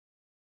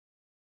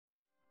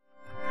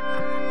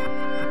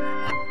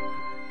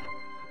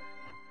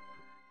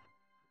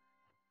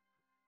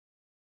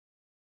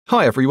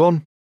Hi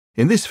everyone!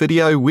 In this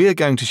video we're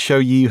going to show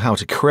you how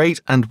to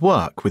create and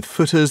work with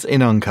footers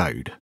in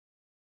Uncode.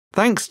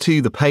 Thanks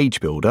to the page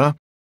builder,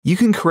 you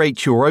can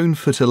create your own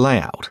footer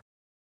layout.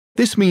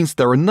 This means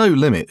there are no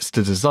limits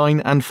to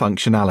design and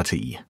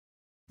functionality.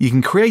 You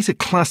can create a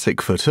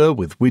classic footer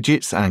with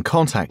widgets and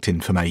contact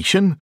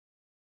information,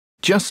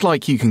 just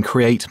like you can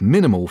create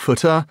minimal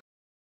footer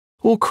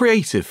or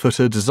creative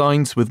footer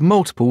designs with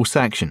multiple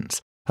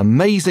sections,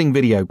 amazing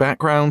video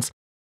backgrounds,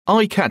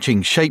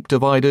 eye-catching shape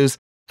dividers,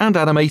 and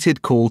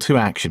animated call to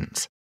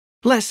actions.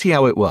 Let's see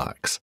how it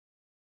works.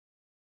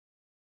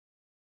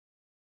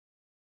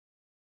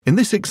 In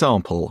this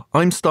example,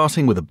 I'm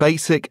starting with a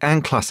basic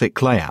and classic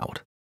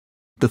layout.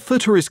 The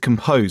footer is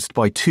composed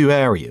by two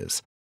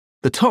areas.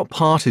 The top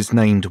part is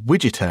named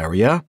Widget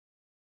Area,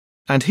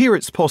 and here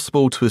it's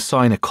possible to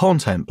assign a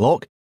content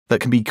block that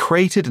can be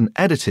created and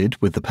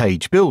edited with the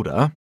page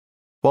builder,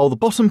 while the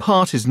bottom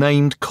part is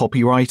named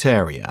Copyright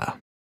Area.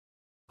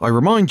 I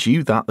remind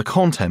you that the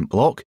content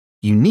block,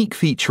 unique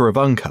feature of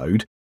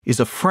Uncode, is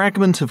a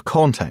fragment of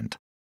content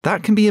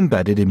that can be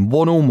embedded in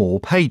one or more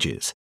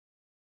pages.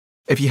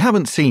 If you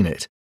haven't seen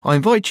it, I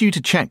invite you to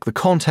check the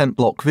content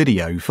block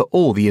video for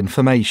all the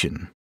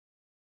information.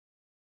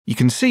 You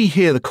can see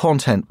here the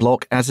content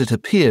block as it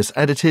appears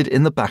edited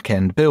in the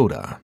backend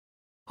builder.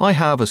 I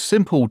have a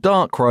simple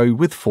dark row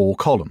with 4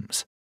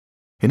 columns.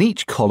 In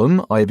each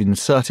column, I have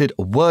inserted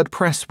a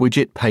WordPress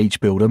widget page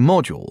builder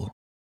module.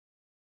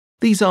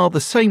 These are the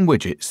same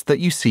widgets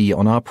that you see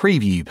on our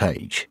preview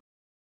page.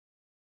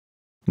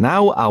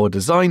 Now our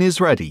design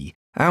is ready,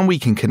 and we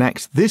can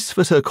connect this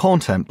footer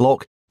content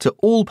block to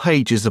all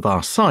pages of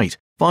our site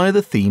via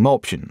the theme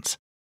options.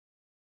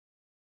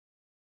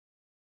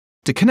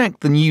 To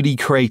connect the newly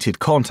created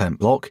content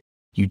block,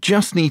 you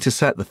just need to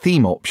set the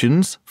theme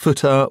options,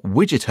 footer,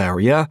 widget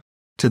area,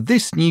 to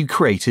this new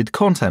created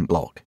content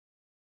block.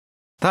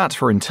 That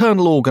for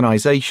internal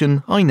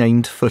organization, I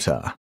named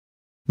footer.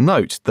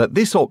 Note that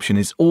this option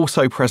is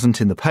also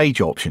present in the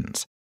page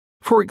options.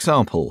 For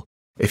example,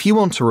 if you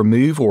want to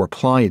remove or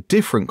apply a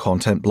different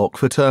content block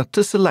footer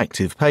to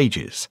selective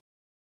pages.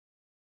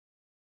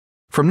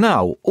 From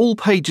now, all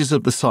pages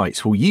of the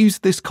site will use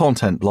this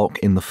content block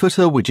in the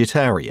footer widget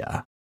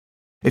area.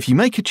 If you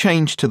make a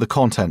change to the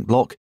content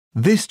block,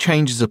 this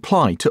change is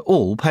applied to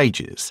all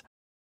pages.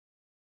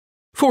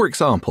 For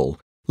example,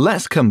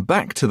 let's come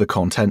back to the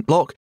content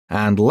block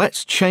and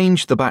let's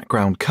change the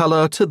background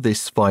color to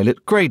this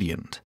violet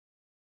gradient.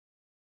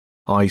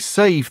 I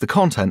save the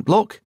content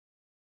block.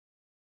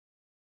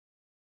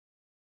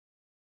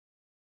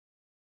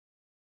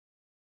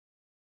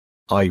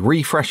 I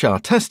refresh our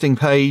testing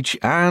page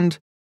and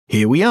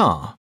here we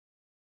are.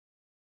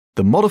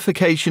 The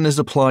modification is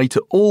applied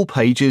to all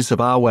pages of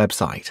our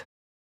website.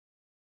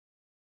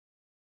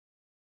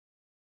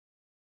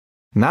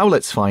 Now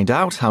let's find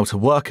out how to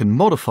work and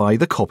modify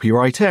the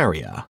copyright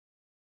area.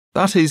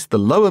 That is the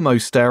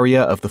lowermost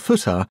area of the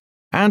footer,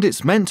 and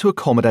it's meant to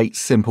accommodate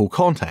simple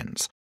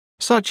contents,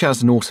 such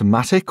as an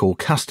automatic or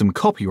custom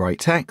copyright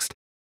text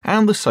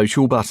and the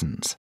social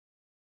buttons.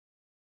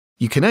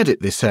 You can edit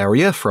this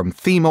area from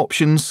Theme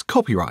Options,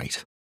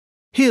 Copyright.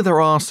 Here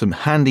there are some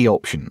handy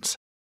options.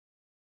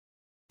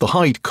 The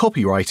Hide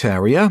Copyright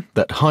area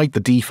that hide the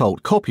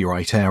default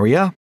copyright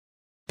area,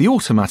 the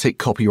Automatic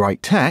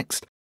Copyright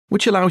Text,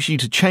 which allows you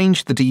to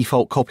change the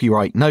default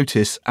copyright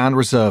notice and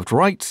reserved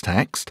rights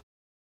text,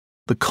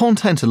 the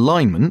Content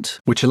Alignment,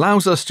 which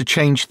allows us to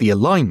change the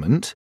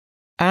alignment,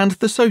 and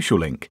the Social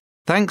Link,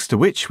 thanks to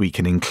which we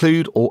can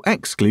include or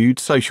exclude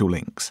social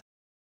links.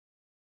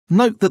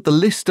 Note that the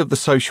list of the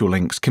social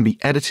links can be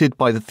edited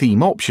by the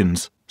theme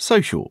options,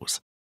 Socials.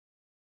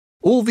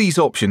 All these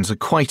options are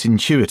quite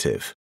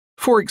intuitive.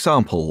 For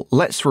example,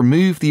 let's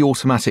remove the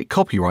automatic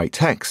copyright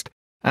text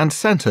and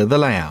center the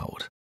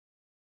layout.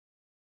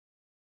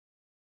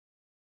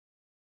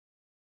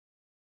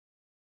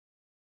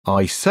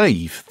 I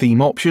save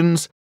theme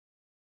options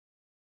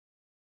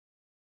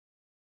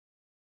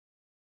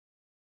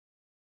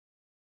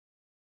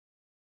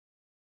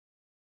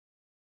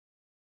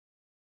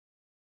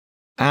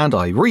and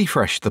I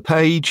refresh the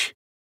page.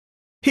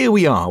 Here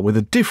we are with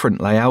a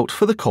different layout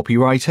for the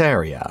copyright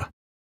area.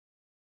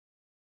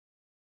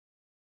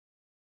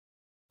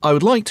 I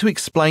would like to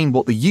explain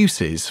what the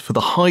use is for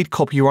the Hide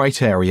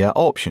Copyright Area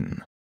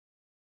option.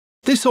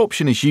 This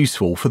option is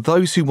useful for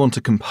those who want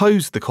to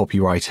compose the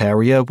copyright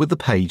area with the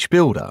page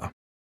builder.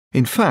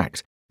 In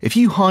fact, if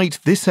you hide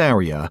this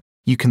area,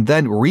 you can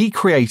then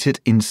recreate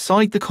it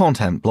inside the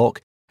content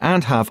block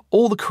and have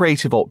all the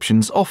creative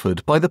options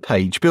offered by the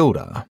page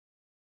builder.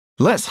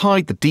 Let's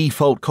hide the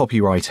default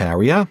copyright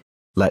area,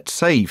 let's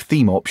save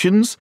theme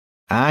options,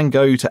 and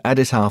go to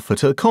edit our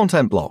footer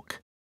content block.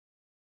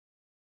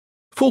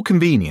 For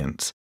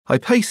convenience, I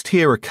paste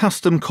here a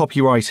custom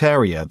copyright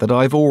area that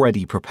I've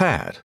already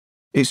prepared.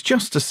 It's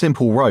just a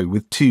simple row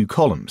with 2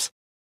 columns.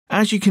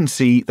 As you can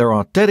see, there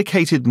are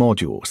dedicated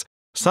modules,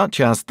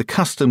 such as the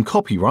Custom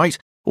Copyright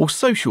or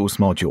Socials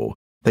module,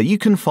 that you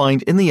can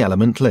find in the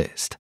element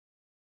list.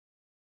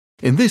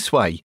 In this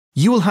way,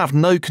 you will have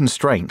no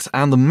constraints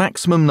and the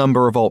maximum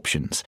number of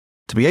options,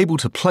 to be able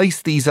to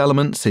place these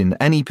elements in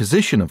any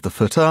position of the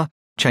footer,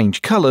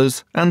 change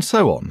colours, and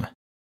so on.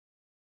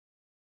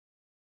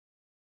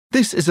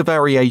 This is a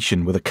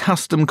variation with a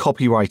custom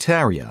copyright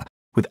area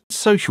with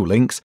social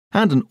links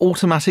and an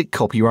automatic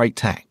copyright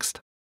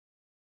text.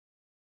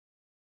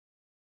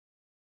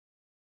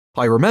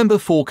 I remember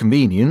for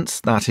convenience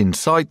that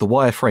inside the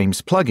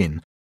Wireframes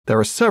plugin,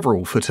 there are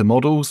several footer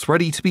models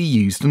ready to be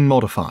used and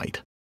modified.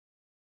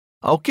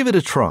 I'll give it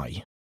a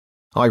try.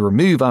 I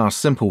remove our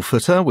simple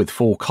footer with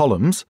 4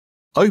 columns,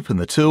 open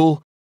the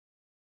tool,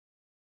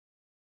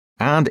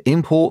 and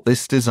import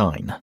this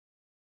design.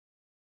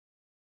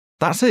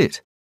 That's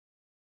it.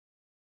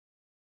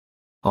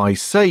 I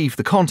save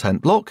the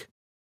content block,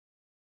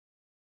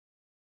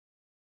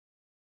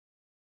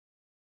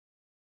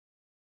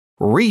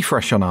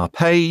 refresh on our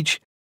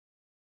page,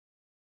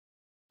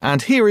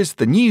 and here is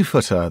the new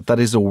footer that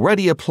is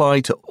already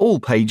applied to all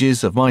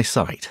pages of my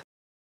site.